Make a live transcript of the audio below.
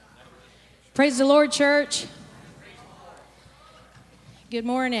Praise the Lord, church. Good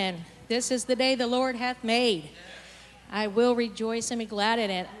morning. This is the day the Lord hath made. I will rejoice and be glad in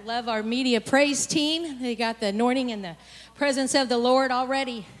it. Love our media praise team. They got the anointing and the presence of the Lord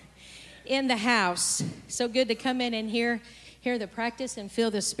already in the house. So good to come in and hear the practice and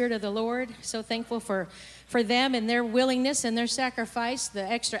feel the Spirit of the Lord. So thankful for them and their willingness and their sacrifice, the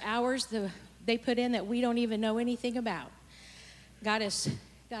extra hours they put in that we don't even know anything about. God is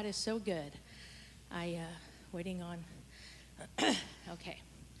so good. Waiting on. Okay.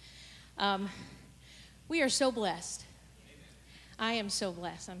 We are so blessed. I am so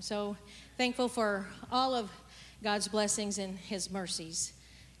blessed. I'm so thankful for all of God's blessings and His mercies.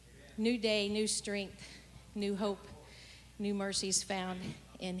 New day, new strength, new hope, new mercies found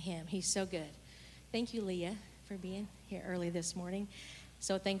in Him. He's so good. Thank you, Leah, for being here early this morning.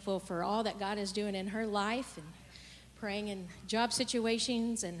 So thankful for all that God is doing in her life and praying in job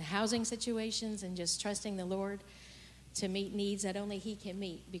situations and housing situations and just trusting the Lord to meet needs that only He can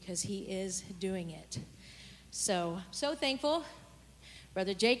meet because He is doing it. So thankful.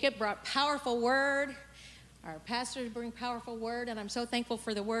 Brother Jacob brought powerful word. Our pastors bring powerful word, and I'm so thankful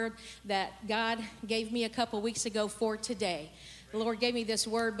for the word that God gave me a couple weeks ago for today. The Lord gave me this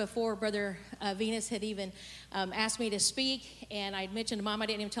word before Brother Venus had even asked me to speak, and I mentioned to Mom, I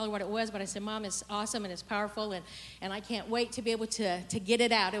didn't even tell her what it was, but I said, Mom, it's awesome and it's powerful, and I can't wait to be able to get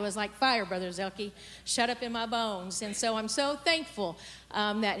it out. It was like fire, Brother Zelke, shut up in my bones. And so I'm so thankful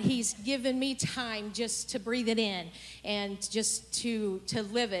that He's given me time just to breathe it in and just to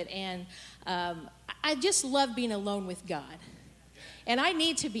live it. And I just love being alone with God. And I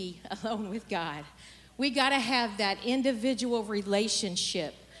need to be alone with God. We got to have that individual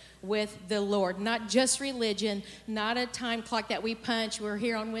relationship with the Lord, not just religion, not a time clock that we punch. We're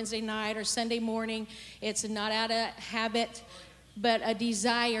here on Wednesday night or Sunday morning. It's not out of habit, but a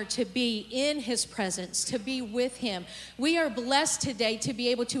desire to be in His presence, to be with Him. We are blessed today to be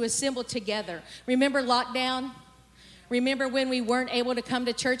able to assemble together. Remember lockdown? Remember when we weren't able to come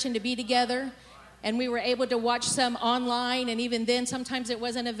to church and to be together? And we were able to watch some online, and even then sometimes it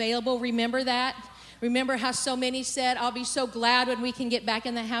wasn't available. Remember that? Remember how so many said, I'll be so glad when we can get back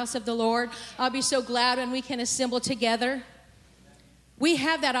in the house of the Lord. I'll be so glad when we can assemble together. We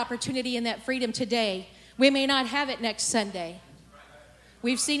have that opportunity and that freedom today. We may not have it next Sunday.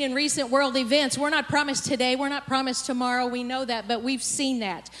 We've seen in recent world events, we're not promised today, we're not promised tomorrow, we know that, but we've seen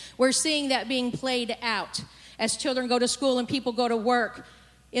that. We're seeing that being played out as children go to school and people go to work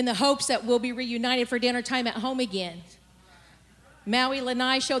in the hopes that we'll be reunited for dinner time at home again. Maui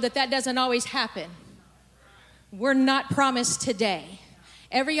Lanai showed that doesn't always happen. We're not promised today.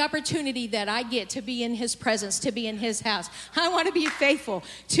 Every opportunity that I get to be in His presence, to be in His house, I want to be faithful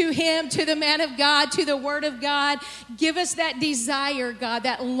to Him, to the man of God, to the Word of God. Give us that desire, God,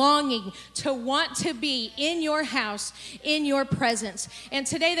 that longing to want to be in your house, in your presence. And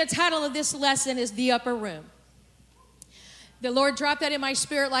today the title of this lesson is The Upper Room. The Lord dropped that in my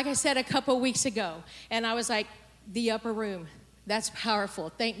spirit, like I said, a couple weeks ago. And I was like, the upper room. That's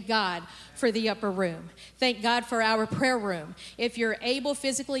powerful. Thank God for the upper room. Thank God for our prayer room. If you're able,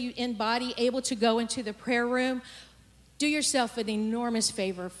 physically in body, able to go into the prayer room, do yourself an enormous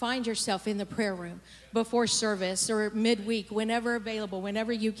favor. Find yourself in the prayer room before service or midweek, whenever available,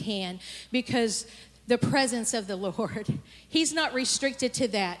 whenever you can, because the presence of the Lord, He's not restricted to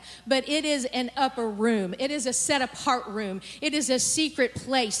that, but it is an upper room. It is a set apart room. It is a secret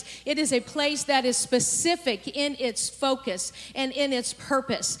place. It is a place that is specific in its focus and in its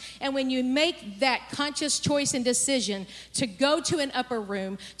purpose. And when you make that conscious choice and decision to go to an upper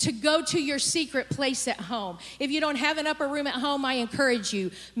room, to go to your secret place at home, if you don't have an upper room at home, I encourage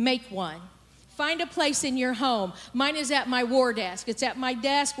you, make one. Find a place in your home. Mine is at my war desk. It's at my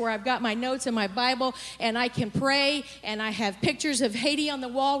desk where I've got my notes and my Bible, and I can pray, and I have pictures of Haiti on the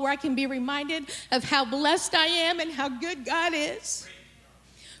wall where I can be reminded of how blessed I am and how good God is.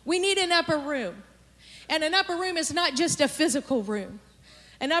 We need an upper room. And an upper room is not just a physical room.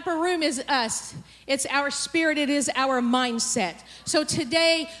 An upper room is us. It's our spirit. It is our mindset. So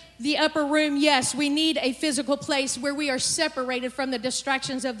today, the upper room, yes, we need a physical place where we are separated from the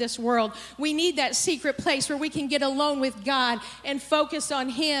distractions of this world. We need that secret place where we can get alone with God and focus on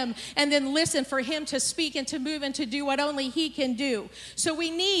Him and then listen for Him to speak and to move and to do what only He can do. So we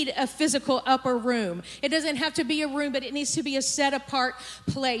need a physical upper room. It doesn't have to be a room, but it needs to be a set apart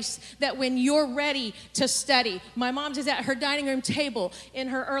place that when you're ready to study. My mom's is at her dining room table in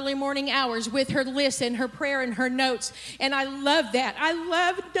her early morning hours with her list and her prayer and her notes. And I love that. I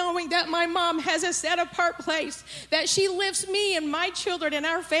love knowing knowing that my mom has a set apart place, that she lifts me and my children and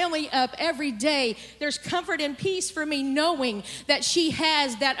our family up every day. There's comfort and peace for me knowing that she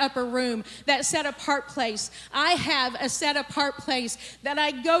has that upper room, that set apart place. I have a set apart place that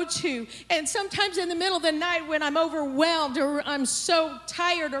I go to. And sometimes in the middle of the night when I'm overwhelmed or I'm so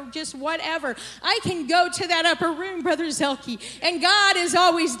tired or just whatever, I can go to that upper room, Brother Zelke, and God is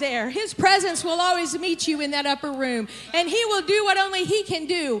always there. His presence will always meet you in that upper room, and he will do what only he can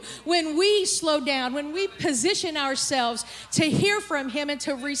do when we slow down, when we position ourselves to hear from him and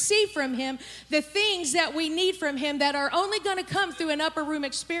to receive from him the things that we need from him that are only going to come through an upper room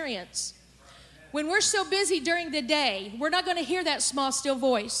experience. When we're so busy during the day, we're not going to hear that small, still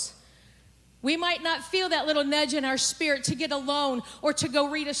voice. We might not feel that little nudge in our spirit to get alone or to go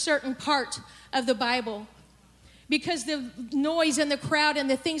read a certain part of the Bible, because the noise and the crowd and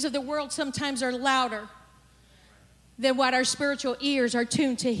the things of the world sometimes are louder than what our spiritual ears are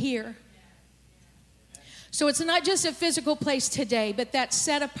tuned to hear. So it's not just a physical place today, but that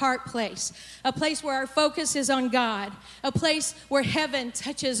set apart place, a place where our focus is on God, a place where heaven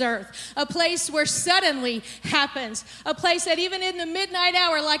touches earth, a place where suddenly happens, a place that even in the midnight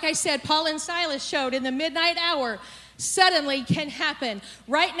hour, like I said, Paul and Silas showed in the midnight hour, suddenly can happen.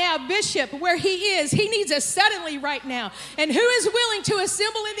 Right now, Bishop, where he is, he needs a suddenly right now. And who is willing to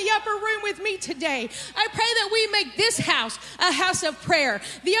assemble in the upper room with me today? I pray that we make this house a house of prayer.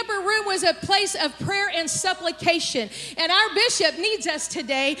 The upper room was a place of prayer and supplication. And our Bishop needs us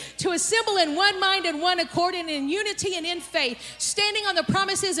today to assemble in one mind and one accord and in unity and in faith, standing on the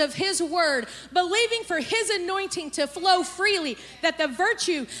promises of his word, believing for his anointing to flow freely, that the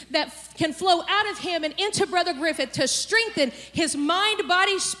virtue that can flow out of him and into Brother Griffith to strengthen his mind,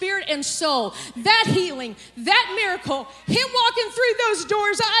 body, spirit, and soul. That healing, that miracle, him walking through those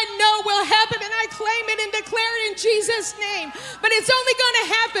doors, I know will happen, and I claim it and declare it in Jesus' name. But it's only going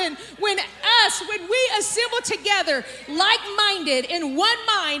to happen when we assemble together, like-minded, in one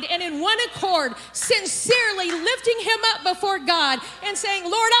mind and in one accord, sincerely lifting him up before God and saying,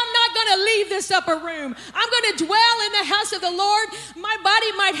 Lord, I'm not going to leave this upper room. I'm going to dwell in the house of the Lord. My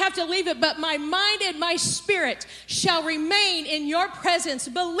body might have to leave it, but my mind and my spirit shall remain in your presence,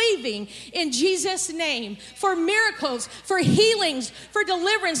 believing in Jesus' name for miracles, for healings, for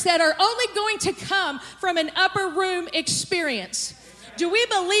deliverance that are only going to come from an upper room experience. Do we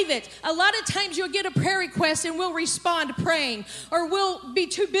believe it? A lot of times you'll get a prayer request and we'll respond praying, or we'll be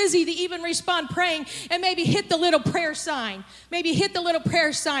too busy to even respond praying and maybe hit the little prayer sign,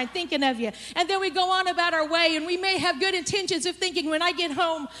 thinking of you. And then we go on about our way, and we may have good intentions of thinking, when I get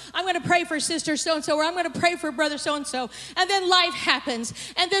home, I'm going to pray for sister so-and-so, or I'm going to pray for brother so-and-so. And then life happens,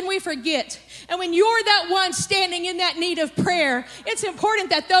 and then we forget. And when you're that one standing in that need of prayer, it's important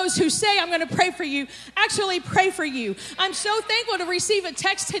that those who say, I'm going to pray for you, actually pray for you. I'm so thankful to receive a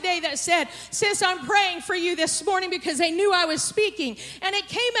text today that said, sis, I'm praying for you this morning, because they knew I was speaking. And it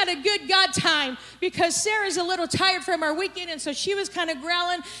came at a good God time, because Sarah's a little tired from our weekend, and so she was kind of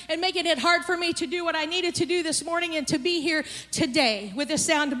growling and making it hard for me to do what I needed to do this morning and to be here today with a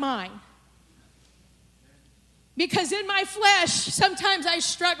sound mind. Because in my flesh, sometimes I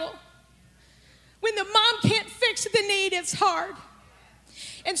struggle. When the mom can't fix the need, it's hard.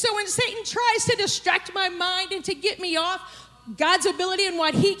 And so when Satan tries to distract my mind and to get me off God's ability and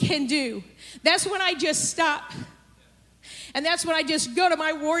what he can do, that's when I just stop. And that's when I just go to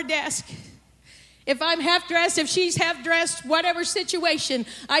my war desk. If I'm half dressed, if she's half dressed, whatever situation,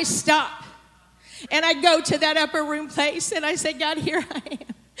 I stop. And I go to that upper room place and I say, God, here I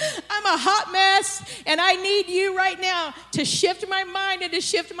am. I'm a hot mess, and I need you right now to shift my mind and to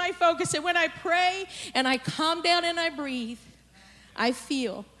shift my focus. And when I pray and I calm down and I breathe, I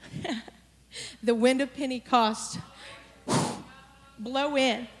feel the wind of Pentecost blow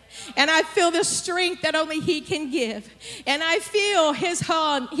in. And I feel the strength that only he can give. And I feel his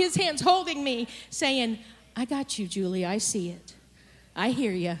hands holding me, saying, I got you, Julie. I see it. I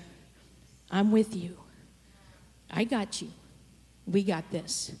hear you. I'm with you. I got you. We got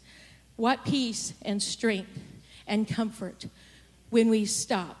this. What peace and strength and comfort when we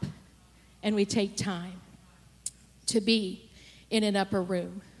stop and we take time to be in an upper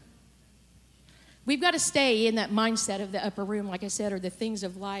room. We've got to stay in that mindset of the upper room, like I said, or the things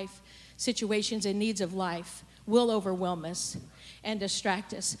of life, situations and needs of life will overwhelm us and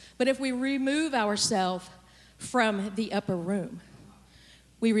distract us. But if we remove ourselves from the upper room,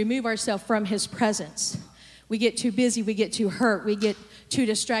 we remove ourselves from his presence, we get too busy, we get too hurt, we get too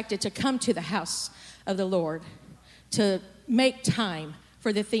distracted to come to the house of the Lord, to make time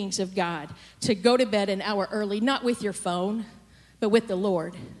for the things of God, to go to bed an hour early, not with your phone, but with the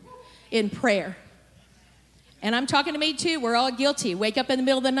Lord in prayer. And I'm talking to me too. We're all guilty. Wake up in the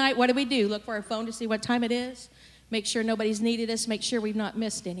middle of the night. What do? Look for our phone to see what time it is. Make sure nobody's needed us. Make sure we've not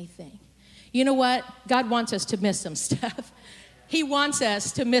missed anything. You know what? God wants us to miss some stuff. He wants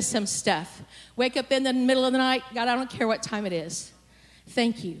us to miss some stuff. Wake up in the middle of the night. God, I don't care what time it is.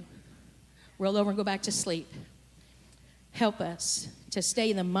 Thank you. Roll over and go back to sleep. Help us to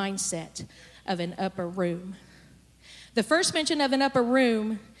stay in the mindset of an upper room. The first mention of an upper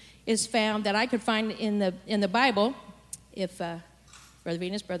room is found that I could find in the Bible. If Brother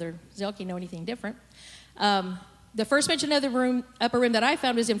Venus, Brother Zelke know anything different. The first mention of the upper room that I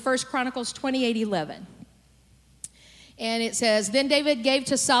found was in 1 Chronicles 28:11. And it says, Then David gave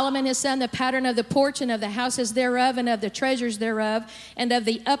to Solomon his son the pattern of the porch and of the houses thereof and of the treasures thereof and of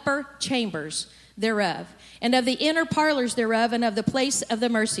the upper chambers thereof and of the inner parlors thereof and of the place of the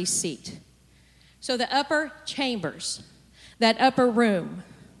mercy seat. So the upper chambers, that upper room.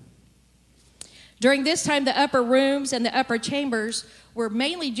 During this time, the upper rooms and the upper chambers were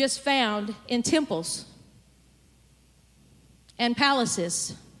mainly just found in temples and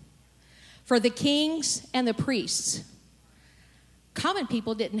palaces for the kings and the priests. Common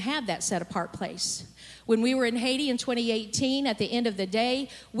people didn't have that set-apart place. When we were in Haiti in 2018, at the end of the day,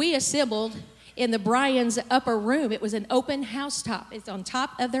 we assembled in the Bryans' upper room. It was an open housetop. It's on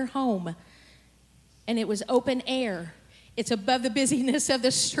top of their home, and it was open air. It's above the busyness of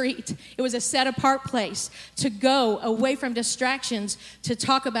the street. It was a set-apart place to go away from distractions, to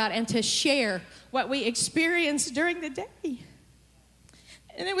talk about and to share what we experienced during the day.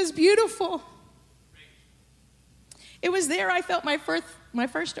 And it was beautiful. It was there I felt my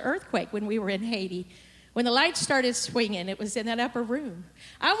first earthquake when we were in Haiti. When the lights started swinging, it was in that upper room.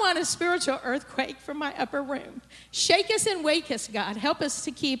 I want a spiritual earthquake from my upper room. Shake us and wake us, God. Help us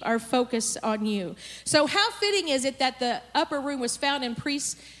to keep our focus on you. So how fitting is it that the upper room was found in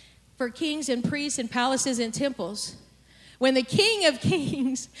for kings and priests and palaces and temples, when the King of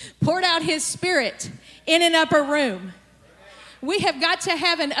Kings poured out his Spirit in an upper room? We have got to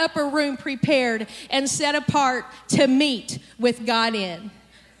have an upper room prepared and set apart to meet with God in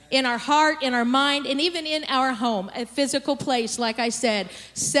our heart, in our mind, and even in our home, a physical place, like I said,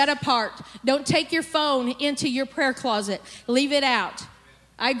 set apart. Don't take your phone into your prayer closet. Leave it out.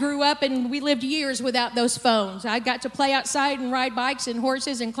 I grew up and we lived years without those phones. I got to play outside and ride bikes and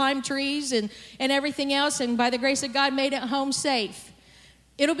horses and climb trees and everything else, and by the grace of God, made it home safe.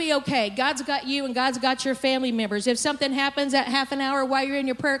 It'll be okay. God's got you and God's got your family members. If something happens at half an hour while you're in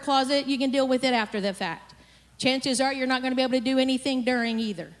your prayer closet, you can deal with it after the fact. Chances are you're not going to be able to do anything during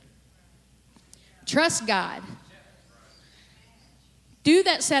either. Trust God. Do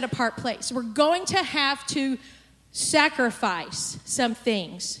that set apart place. We're going to have to sacrifice some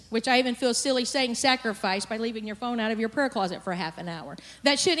things, which I even feel silly saying sacrifice by leaving your phone out of your prayer closet for half an hour.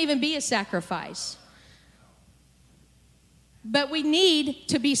 That shouldn't even be a sacrifice. But we need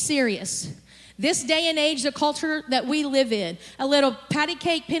to be serious. This day and age, the culture that we live in, a little patty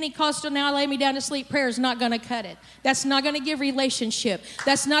cake Pentecostal, now lay me down to sleep prayer is not going to cut it. That's not going to give relationship.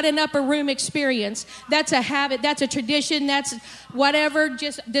 That's not an upper room experience. That's a habit. That's a tradition. That's whatever.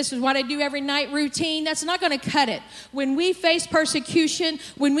 Just this is what I do every night routine. That's not going to cut it. When we face persecution,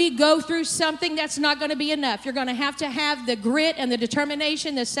 when we go through something, that's not going to be enough. You're going to have the grit and the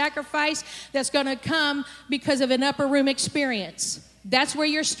determination, the sacrifice that's going to come because of an upper room experience. That's where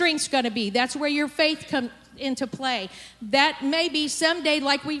your strength's going to be. That's where your faith comes into play. That may be someday,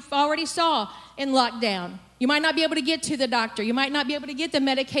 like we already saw in lockdown. You might not be able to get to the doctor. You might not be able to get the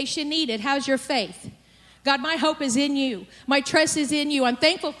medication needed. How's your faith? God, my hope is in you. My trust is in you. I'm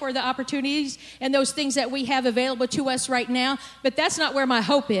thankful for the opportunities and those things that we have available to us right now, but that's not where my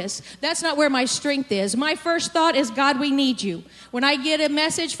hope is. That's not where my strength is. My first thought is, God, we need you. When I get a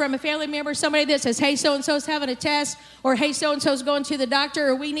message from a family member, somebody that says, hey, so-and-so's having a test, or hey, so-and-so's going to the doctor,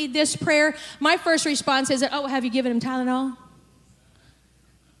 or we need this prayer, my first response is, oh, have you given him Tylenol?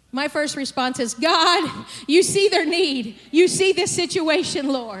 My first response is, God, you see their need. You see this situation,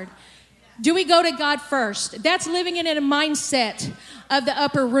 Lord. Do we go to God first? That's living in a mindset of the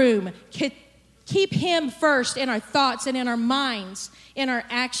upper room. Keep him first in our thoughts and in our minds, in our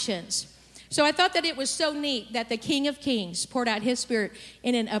actions. So I thought that it was so neat that the King of Kings poured out his Spirit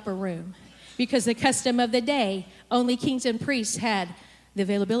in an upper room, because the custom of the day, only kings and priests had the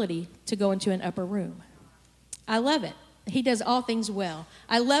availability to go into an upper room. I love it. He does all things well.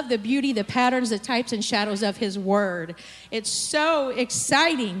 I love the beauty, the patterns, the types and shadows of his word. It's so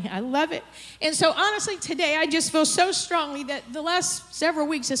exciting. I love it. And so honestly, today I just feel so strongly that the last several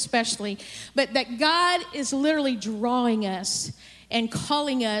weeks especially, but that God is literally drawing us and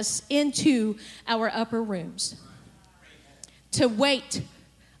calling us into our upper rooms to wait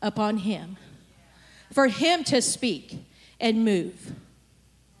upon him, for him to speak and move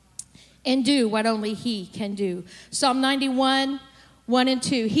and do what only he can do. Psalm 91, 1 and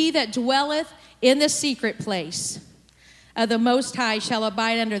 2. He that dwelleth in the secret place of the Most High shall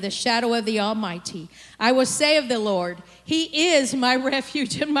abide under the shadow of the Almighty. I will say of the Lord, he is my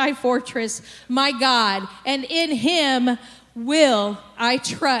refuge and my fortress, my God, and in him will I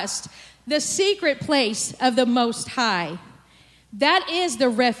trust. The secret place of the Most High. That is the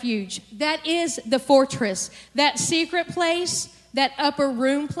refuge. That is the fortress. That secret place, that upper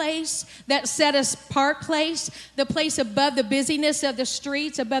room place, that set us apart place, the place above the busyness of the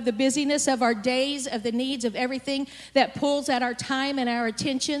streets, above the busyness of our days, of the needs of everything that pulls at our time and our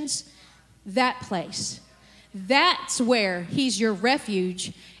attentions, that place. That's where he's your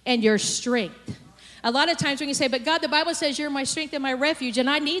refuge and your strength. A lot of times when you say, but God, the Bible says you're my strength and my refuge, and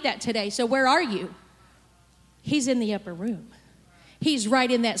I need that today, so where are you? He's in the upper room. He's right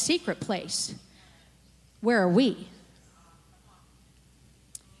in that secret place. Where are we?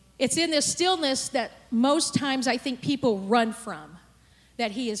 It's in the stillness that most times I think people run from, that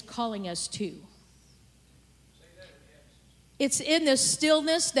he is calling us to. It's in the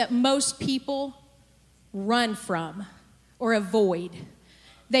stillness that most people run from or avoid.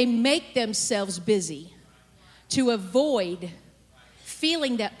 They make themselves busy to avoid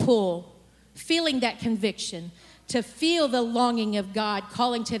feeling that pull, feeling that conviction, to feel the longing of God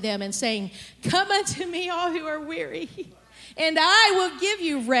calling to them and saying, come unto me all who are weary, and I will give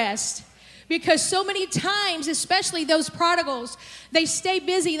you rest. Because so many times, especially those prodigals, they stay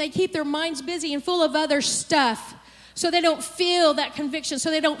busy, they keep their minds busy and full of other stuff. So they don't feel that conviction, so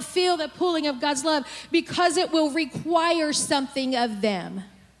they don't feel the pulling of God's love, because it will require something of them.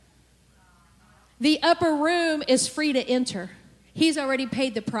 The upper room is free to enter. He's already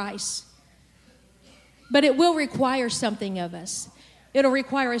paid the price. But it will require something of us. It'll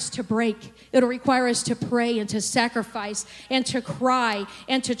require us to break. It'll require us to pray and to sacrifice and to cry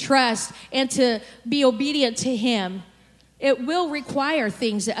and to trust and to be obedient to him. It will require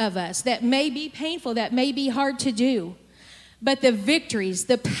things of us that may be painful, that may be hard to do. But the victories,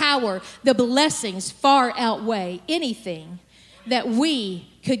 the power, the blessings far outweigh anything that we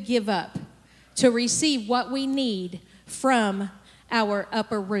could give up to receive what we need from our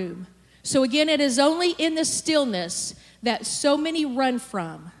upper room. So again, it is only in the stillness that so many run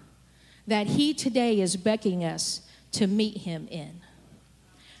from that he today is beckoning us to meet him in.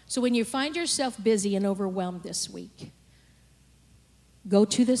 So when you find yourself busy and overwhelmed this week, go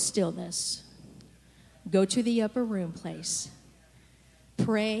to the stillness. Go to the upper room place.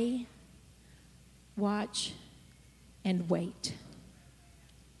 Pray, watch, and wait.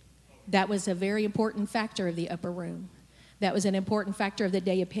 That was a very important factor of the upper room. That was an important factor of the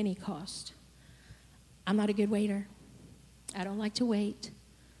day of Pentecost. I'm not a good waiter. I don't like to wait.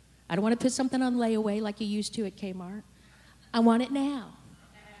 I don't want to put something on layaway like you used to at Kmart. I want it now.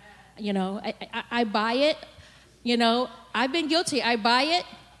 You know, I buy it. You know, I've been guilty. I buy it,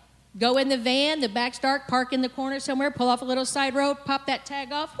 go in the van, the back's dark, park in the corner somewhere, pull off a little side road, pop that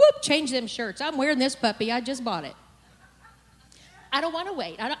tag off, whoop, change them shirts. I'm wearing this puppy. I just bought it. I don't want to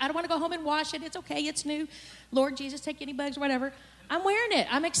wait. I don't want to go home and wash it. It's okay. It's new. Lord Jesus, take any bugs, whatever. I'm wearing it.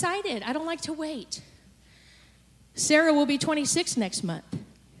 I'm excited. I don't like to wait. Sarah will be 26 next month.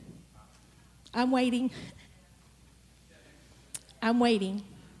 I'm waiting. I'm waiting.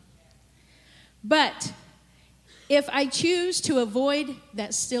 But if I choose to avoid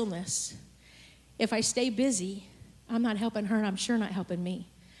that stillness, if I stay busy, I'm not helping her, and I'm sure not helping me.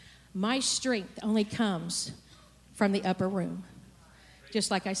 My strength only comes from the upper room. Just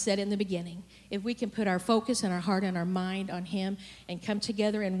like I said in the beginning, if we can put our focus and our heart and our mind on him and come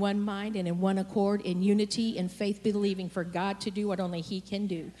together in one mind and in one accord, in unity and faith, believing for God to do what only he can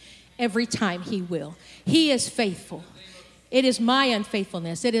do, every time he will. He is faithful. It is my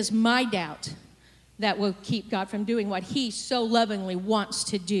unfaithfulness. It is my doubt that will keep God from doing what he so lovingly wants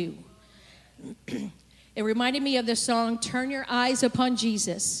to do. It reminded me of the song, Turn Your Eyes Upon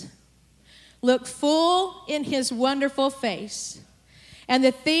Jesus. Look full in his wonderful face, and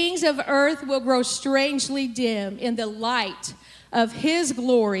the things of earth will grow strangely dim in the light of his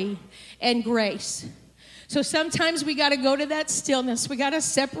glory and grace. So sometimes we got to go to that stillness. We got to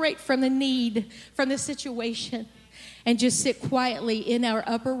separate from the need, from the situation, and just sit quietly in our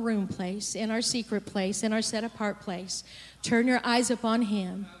upper room place, in our secret place, in our set-apart place. Turn your eyes upon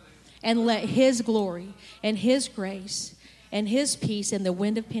him and let his glory and his grace and his peace and the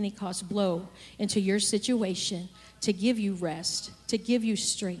wind of Pentecost blow into your situation to give you rest, to give you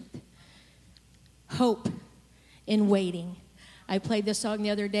strength. Hope in waiting. I played this song the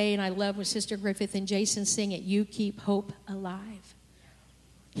other day, and I love when Sister Griffith and Jason sing it, You Keep Hope Alive.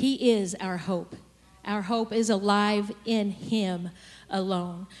 He is our hope, our hope is alive in him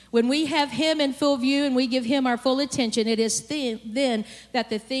alone. When we have him in full view and we give him our full attention, it is then that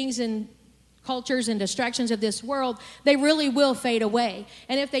the things and cultures and distractions of this world, they really will fade away.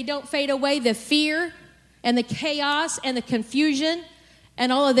 And if they don't fade away, the fear and the chaos and the confusion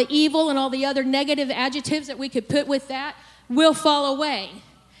and all of the evil and all the other negative adjectives that we could put with that will fall away.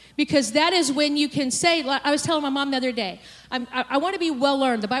 Because that is when you can say, like I was telling my mom the other day, I want to be well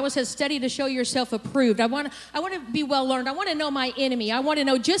learned. The Bible says, study to show yourself approved. I want to be well learned. I want to know my enemy. I want to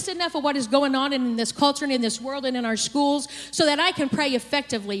know just enough of what is going on in this culture and in this world and in our schools so that I can pray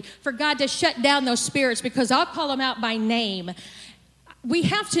effectively for God to shut down those spirits, because I'll call them out by name. We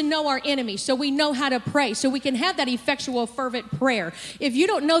have to know our enemy so we know how to pray, so we can have that effectual, fervent prayer. If you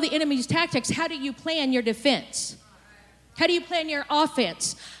don't know the enemy's tactics, how do you plan your defense? How do you plan your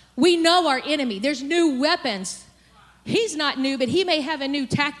offense? We know our enemy. There's new weapons. He's not new, but he may have a new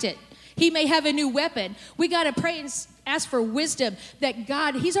tactic. He may have a new weapon. We got to pray and ask for wisdom that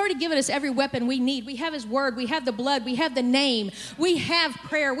God, he's already given us every weapon we need. We have his word. We have the blood. We have the name. We have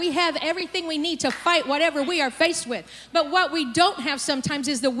prayer. We have everything we need to fight whatever we are faced with. But what we don't have sometimes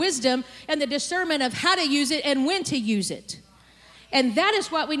is the wisdom and the discernment of how to use it and when to use it. And that is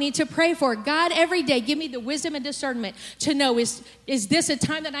what we need to pray for. God, every day, give me the wisdom and discernment to know, is this a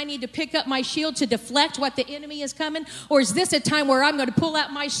time that I need to pick up my shield to deflect what the enemy is coming? Or is this a time where I'm going to pull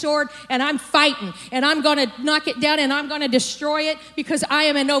out my sword and I'm fighting and I'm going to knock it down and I'm going to destroy it because I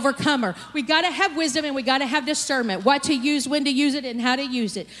am an overcomer? We got to have wisdom and we got to have discernment, what to use, when to use it, and how to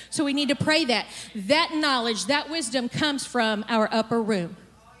use it. So we need to pray that. That knowledge, that wisdom comes from our upper room.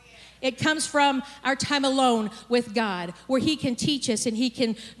 It comes from our time alone with God, where he can teach us and he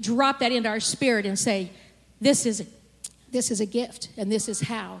can drop that into our spirit and say, this is a gift, and this is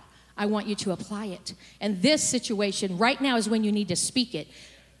how I want you to apply it. And this situation right now is when you need to speak it.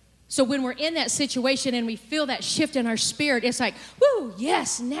 So when we're in that situation and we feel that shift in our spirit, it's like, whoo,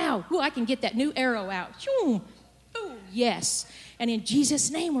 yes, now. Whoo, I can get that new arrow out. Whoo, yes. And in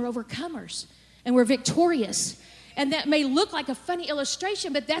Jesus' name, we're overcomers and we're victorious. And that may look like a funny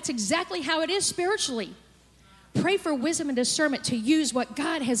illustration, but that's exactly how it is spiritually. Pray for wisdom and discernment to use what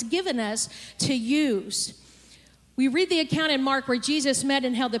God has given us to use. We read the account in Mark where Jesus met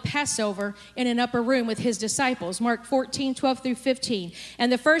and held the Passover in an upper room with his disciples. Mark 14, 12 through 15.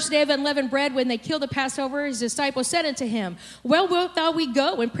 And the first day of unleavened bread, when they killed the Passover, his disciples said unto him, well, wilt thou we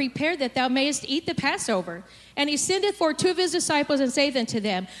go and prepare that thou mayest eat the Passover? And he sendeth for two of his disciples and saith unto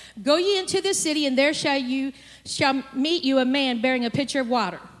them, go ye into the city, and there shall meet you a man bearing a pitcher of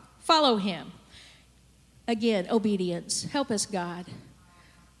water. Follow him. Again, obedience. Help us, God,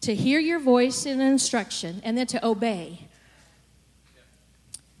 to hear your voice and instruction, and then to obey.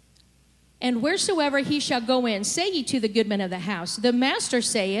 And wheresoever he shall go in, say ye to the goodman of the house, the master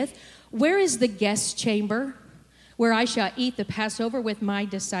saith, where is the guest chamber where I shall eat the Passover with my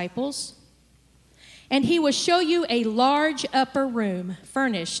disciples? And he will show you a large upper room,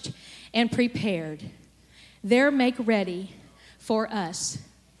 furnished and prepared. There make ready for us.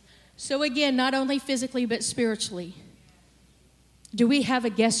 So again, not only physically, but spiritually. Do we have a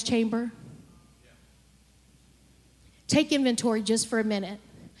guest chamber? Take inventory just for a minute.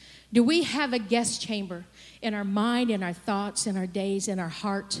 Do we have a guest chamber in our mind, in our thoughts, in our days, in our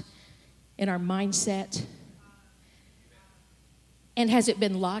heart, in our mindset? And has it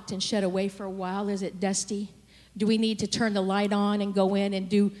been locked and shut away for a while? Is it dusty? Do we need to turn the light on and go in and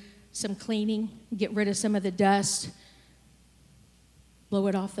do some cleaning, get rid of some of the dust, blow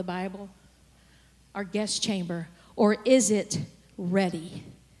it off the Bible? Our guest chamber. Or is it ready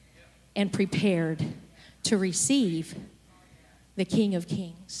and prepared to receive the King of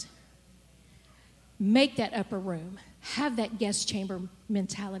Kings? Make that upper room. Have that guest chamber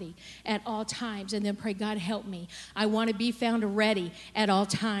mentality at all times, and then pray, God, help me. I want to be found ready at all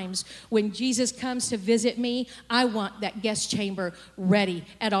times. When Jesus comes to visit me, I want that guest chamber ready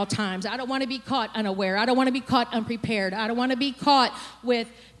at all times. I don't want to be caught unaware. I don't want to be caught unprepared. I don't want to be caught with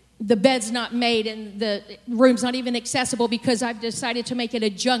the bed's not made and the room's not even accessible because I've decided to make it a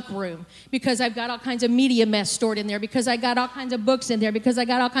junk room, because I've got all kinds of media mess stored in there, because I got all kinds of books in there, because I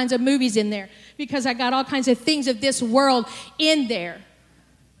got all kinds of movies in there, because I got all kinds of things of this world in there.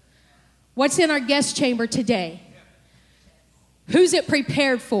 What's in our guest chamber today? Who's it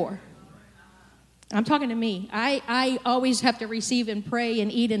prepared for? I'm talking to me. I always have to receive and pray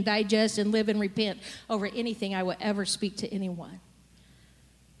and eat and digest and live and repent over anything I will ever speak to anyone.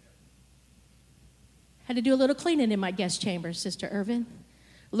 Had to do a little cleaning in my guest chamber, Sister Irvin.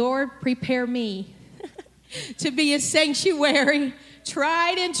 Lord, prepare me to be a sanctuary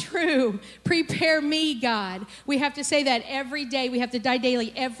tried and true. Prepare me, God. We have to say that every day. We have to die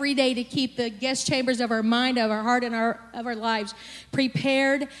daily, every day, to keep the guest chambers of our mind, of our heart, and of our lives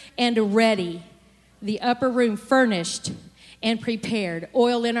prepared and ready. The upper room furnished and prepared.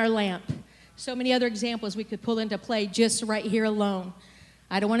 Oil in our lamp. So many other examples we could pull into play just right here alone.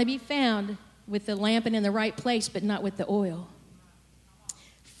 I don't want to be found with the lamp and in the right place, but not with the oil.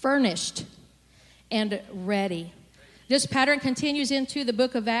 Furnished and ready. This pattern continues into the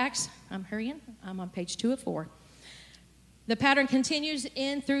book of Acts. I'm hurrying. I'm on page 2 of 4. The pattern continues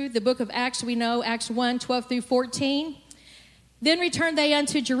in through the book of Acts. We know Acts 1, 12 through 14. Then returned they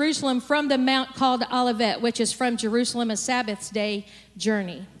unto Jerusalem from the mount called Olivet, which is from Jerusalem, a Sabbath day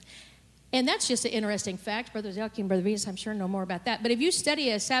journey. And that's just an interesting fact. Brother Zelke and Brother Venus, I'm sure, know more about that. But if you study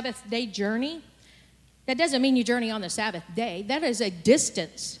a Sabbath day journey, that doesn't mean you journey on the Sabbath day. That is a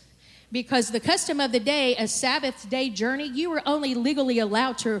distance. Because the custom of the day, a Sabbath day journey, you were only legally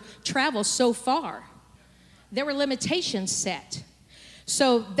allowed to travel so far. There were limitations set.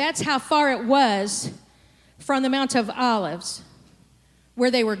 So that's how far it was from the Mount of Olives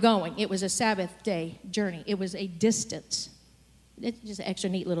where they were going. It was a Sabbath day journey. It was a distance. It's just an extra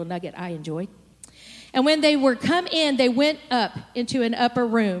neat little nugget I enjoyed. And when they were come in, they went up into an upper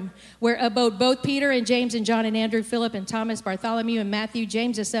room where abode both Peter and James and John and Andrew, Philip and Thomas, Bartholomew and Matthew,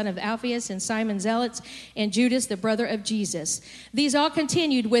 James the son of Alphaeus and Simon Zealots, and Judas the brother of Jesus. These all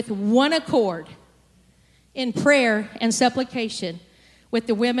continued with one accord in prayer and supplication with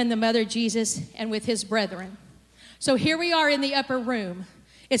the women, the mother of Jesus, and with his brethren. So here we are in the upper room.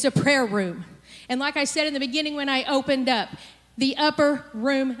 It's a prayer room. And like I said in the beginning when I opened up, the upper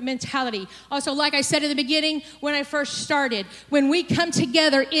room mentality. Also, like I said in the beginning when I first started, when we come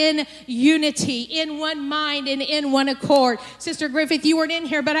together in unity, in one mind and in one accord. Sister Griffith, you weren't in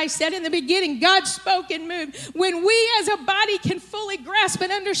here, but I said in the beginning, God spoke and moved. When we as a body can fully grasp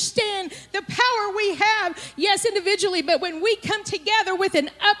and understand the power we have, yes, individually, but when we come together with an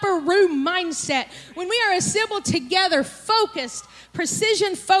upper room mindset, when we are assembled together, focused,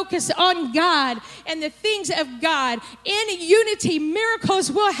 precision focus on God and the things of God. In unity,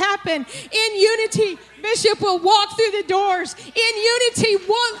 miracles will happen. In unity, Bishop will walk through the doors. In unity,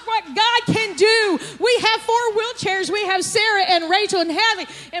 what God can do. We have 4 wheelchairs. We have Sarah and Rachel and Hadley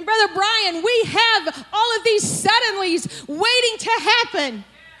and Brother Brian. We have all of these suddenlies waiting to happen.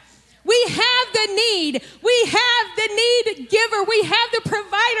 We have the need. We have the need giver. We have the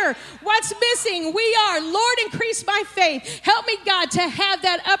provider. What's missing? We are. Lord, increase my faith. Help me, God, to have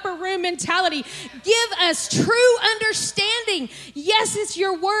that upper room mentality. Give us true understanding. Yes, it's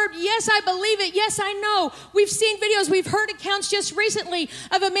your word. Yes, I believe it. Yes, I know. We've seen videos. We've heard accounts just recently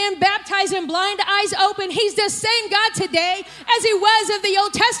of a man baptized and blind eyes open. He's the same God today as he was of the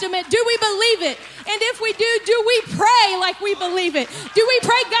Old Testament. Do we believe it? And if we do we pray like we believe it? Do we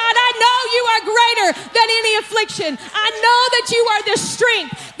pray, God, I know you are greater than any affliction. I know that you are the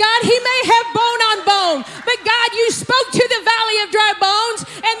strength. God, he may have bone on bone, but God, you spoke to the valley of dry bones,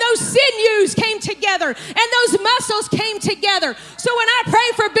 and those sinews came together, and those muscles came together. So when I pray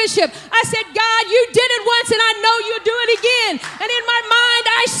for Bishop, I said, God, you did it once, and I know you'll do it again. And in my mind,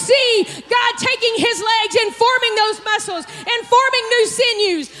 I see God taking his legs and forming those muscles and forming new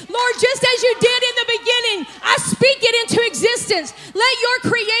sinews. Lord, just as you did in the beginning, I speak it into existence. Let your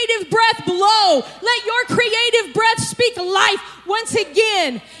creative breath blow. Let your creative breath speak life once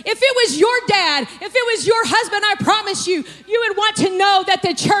again. If it was your dad, if it was your husband, I promise you, you would want to know that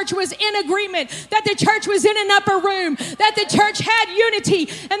the church was in agreement, that the church was in an upper room, that the church had unity,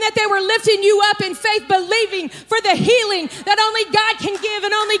 and that they were lifting you up in faith, believing for the healing that only God can give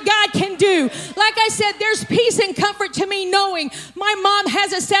and only God can do. Like I said, there's peace and comfort to me knowing my mom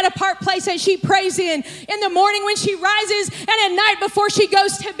has a set apart place that she prays in the morning when she rises and at night before she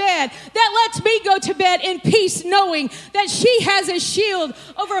goes to bed. That lets me go to bed in peace knowing that she has a shield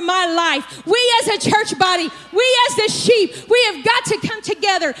over my life. We as a church body, we as the sheep, we have got to come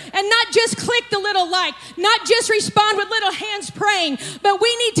together and not just click the little like, not just respond with little hands praying, but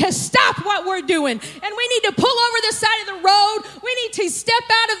we need to stop what we're doing and we need to pull over the side of the road. We need to step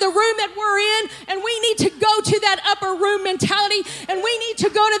out of the room that we're in and we need to go to that upper room mentality and we need to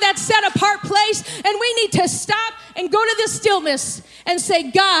go to that set apart place and we need to stop and go to the stillness and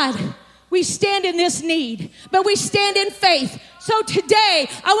say, God, we stand in this need, but we stand in faith. So today,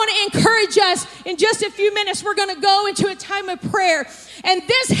 I want to encourage us. In just a few minutes, we're going to go into a time of prayer. And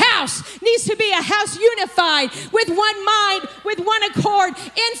this house needs to be a house unified with one mind, with one accord,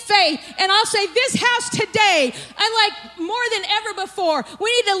 in faith. And I'll say this house today, more than ever before,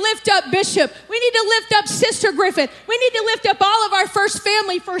 we need to lift up Bishop. We need to lift up Sister Griffith. We need to lift up all of our first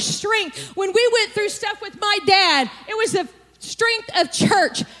family for strength. When we went through stuff with my dad, it was the strength of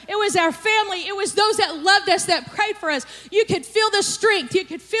church. It was our family. It was those that loved us, that prayed for us. You could feel the strength. You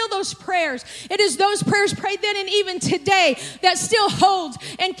could feel those prayers. It is those prayers prayed then and even today that still holds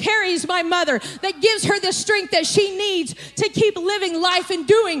and carries my mother, that gives her the strength that she needs to keep living life and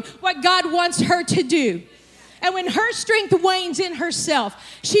doing what God wants her to do. And when her strength wanes in herself,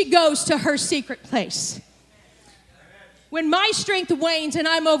 she goes to her secret place. When my strength wanes and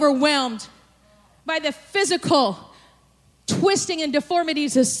I'm overwhelmed by the physical twisting and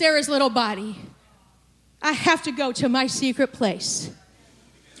deformities of Sarah's little body, I have to go to my secret place.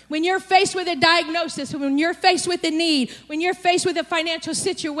 When you're faced with a diagnosis, when you're faced with a need, when you're faced with a financial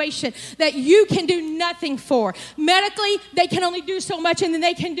situation that you can do nothing for. Medically, they can only do so much and then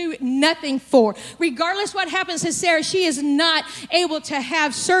they can do nothing for. Regardless what happens to Sarah, she is not able to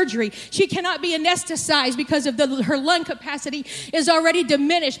have surgery. She cannot be anesthetized because of her lung capacity is already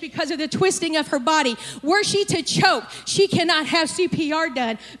diminished because of the twisting of her body. Were she to choke, she cannot have CPR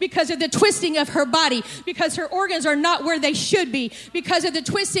done because of the twisting of her body, because her organs are not where they should be, because of the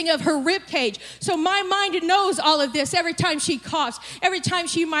twisting of her rib cage. So my mind knows all of this every time she coughs, every time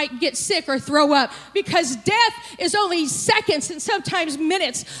she might get sick or throw up, because death is only seconds and sometimes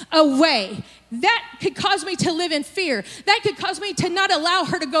minutes away. That could cause me to live in fear. That could cause me to not allow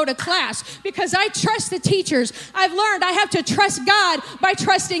her to go to class because I trust the teachers. I've learned I have to trust God by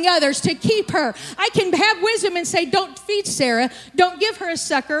trusting others to keep her. I can have wisdom and say, don't feed Sarah. Don't give her a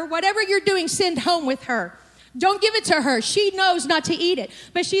sucker. Whatever you're doing, send home with her. Don't give it to her. She knows not to eat it,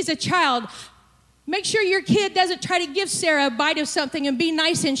 but she's a child. Make sure your kid doesn't try to give Sarah a bite of something and be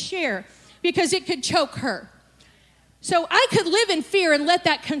nice and share because it could choke her. So I could live in fear and let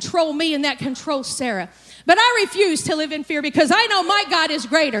that control me and that control Sarah. But I refuse to live in fear because I know my God is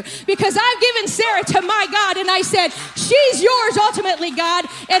greater. Because I've given Sarah to my God and I said, she's yours ultimately, God.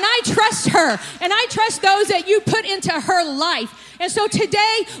 And I trust her. And I trust those that you put into her life. And so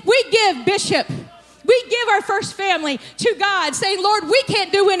today we give Bishop, we give our first family to God, saying, Lord, we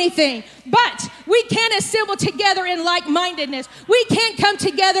can't do anything, but we can assemble together in like-mindedness. We can come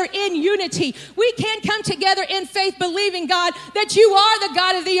together in unity. We can come together in faith, believing, God, that you are the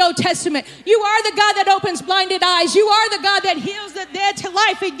God of the Old Testament. You are the God that opens blinded eyes. You are the God that heals the dead to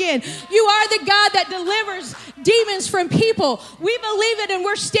life again. You are the God that delivers demons from people. We believe it and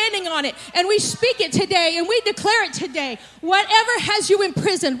we're standing on it, and we speak it today, and we declare it today. Whatever has you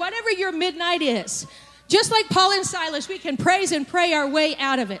imprisoned, whatever your midnight is, just like Paul and Silas, we can praise and pray our way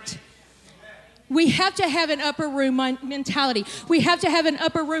out of it. We have to have an upper room mentality. We have to have an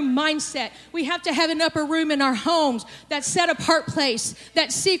upper room mindset. We have to have an upper room in our homes, that set apart place,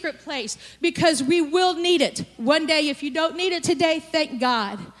 that secret place, because we will need it. One day, if you don't need it today, thank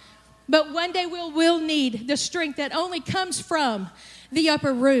God. But one day we'll need the strength that only comes from the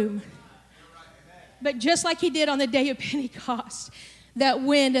upper room. But just like he did on the day of Pentecost, that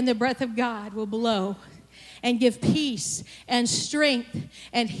wind and the breath of God will blow and give peace and strength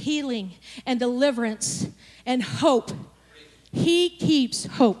and healing and deliverance and hope. He keeps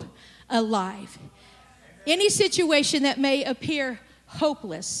hope alive. Any situation that may appear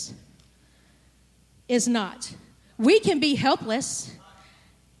hopeless is not. We can be helpless.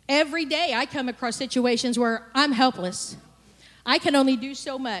 Every day I come across situations where I'm helpless. I can only do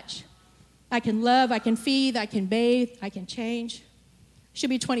so much. I can love, I can feed, I can bathe, I can change.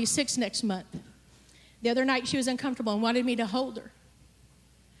 She'll be 26 next month. The other night she was uncomfortable and wanted me to hold her.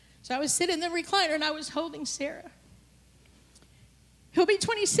 So I was sitting in the recliner and I was holding Sarah. Who'll be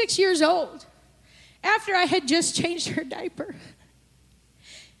 26 years old after I had just changed her diaper.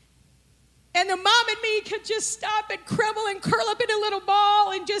 And the mom and me could just stop and crumble and curl up in a little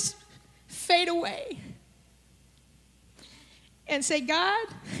ball and just fade away. And say, God,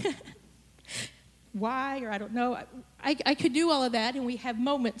 why? Or I don't know. I could do all of that, and we have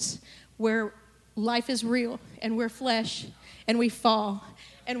moments where life is real, and we're flesh, and we fall,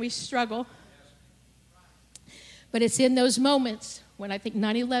 and we struggle. But it's in those moments when I think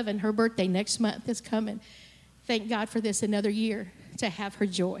 9/11, her birthday next month is coming. Thank God for this another year, to have her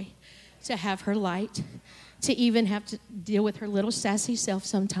joy, to have her light, to even have to deal with her little sassy self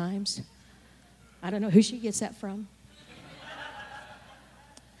sometimes. I don't know who she gets that from.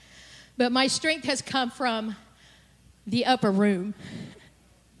 But my strength has come from the upper room.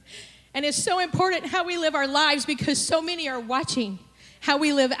 And it's so important how we live our lives, because so many are watching how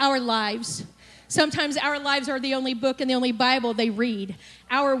we live our lives. Sometimes our lives are the only book and the only Bible they read.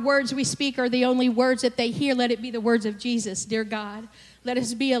 Our words we speak are the only words that they hear. Let it be the words of Jesus. Dear God, let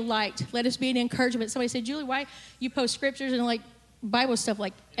us be a light. Let us be an encouragement. Somebody said, Julie, why you post scriptures and like Bible stuff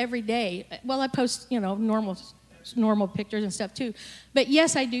like every day? Well, I post, normal normal pictures and stuff too. But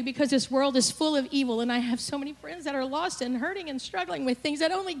yes, I do, because this world is full of evil, and I have so many friends that are lost and hurting and struggling with things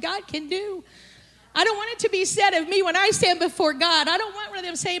that only God can do. I don't want it to be said of me when I stand before God. I don't want one of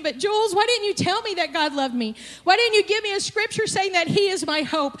them saying, but Jules, why didn't you tell me that God loved me? Why didn't you give me a scripture saying that he is my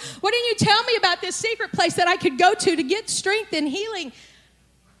hope? Why didn't you tell me about this secret place that I could go to get strength and healing?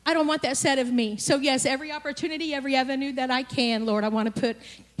 I don't want that said of me. So yes, every opportunity, every avenue that I can, Lord, I want to put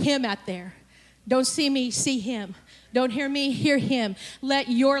him out there. Don't see me, see him. Don't hear me, hear him. Let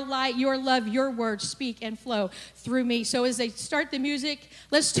your light, your love, your words speak and flow through me. So as they start the music,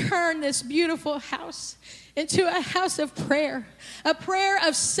 let's turn this beautiful house into a house of prayer, a prayer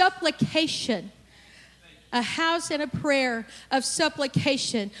of supplication, a house and a prayer of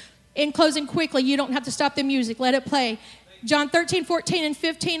supplication. In closing quickly, you don't have to stop the music. Let it play. John 13, 14, and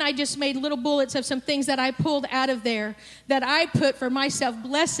 15, I just made little bullets of some things that I pulled out of there that I put for myself,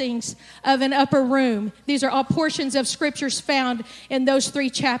 blessings of an upper room. These are all portions of scriptures found in those 3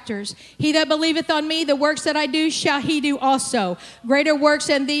 chapters. He that believeth on me, the works that I do, shall he do also. Greater works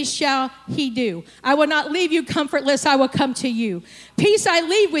than these shall he do. I will not leave you comfortless, I will come to you. Peace I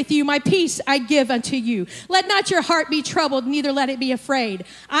leave with you, my peace I give unto you. Let not your heart be troubled, neither let it be afraid.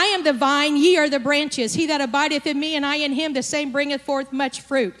 I am the vine, ye are the branches. He that abideth in me, and I in him, the same bringeth forth much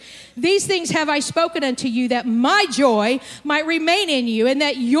fruit. These things have I spoken unto you, that my joy might remain in you, and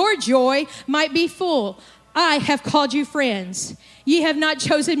that your joy might be full. I have called you friends. Ye have not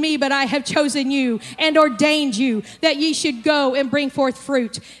chosen me, but I have chosen you and ordained you, that ye should go and bring forth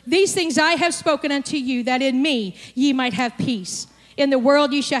fruit. These things I have spoken unto you, that in me ye might have peace. In the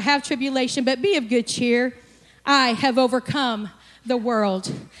world ye shall have tribulation, but be of good cheer. I have overcome the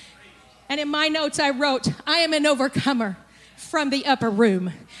world. And in my notes I wrote, I am an overcomer from the upper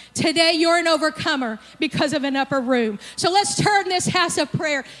room. Today you're an overcomer because of an upper room. So let's turn this house of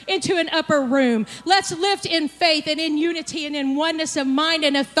prayer into an upper room. Let's lift in faith and in unity and in oneness of mind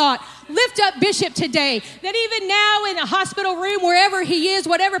and of thought. Lift up Bishop today, that even now in a hospital room, wherever he is,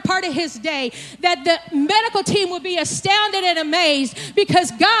 whatever part of his day, that the medical team will be astounded and amazed,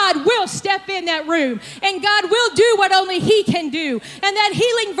 because God will step in that room and God will do what only he can do. And that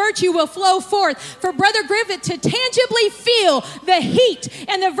healing virtue will flow forth for Brother Griffith to tangibly feel the heat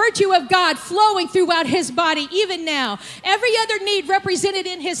and the virtue of God flowing throughout his body even now. Every other need represented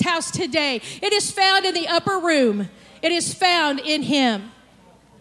in his house today, it is found in the upper room. It is found in him.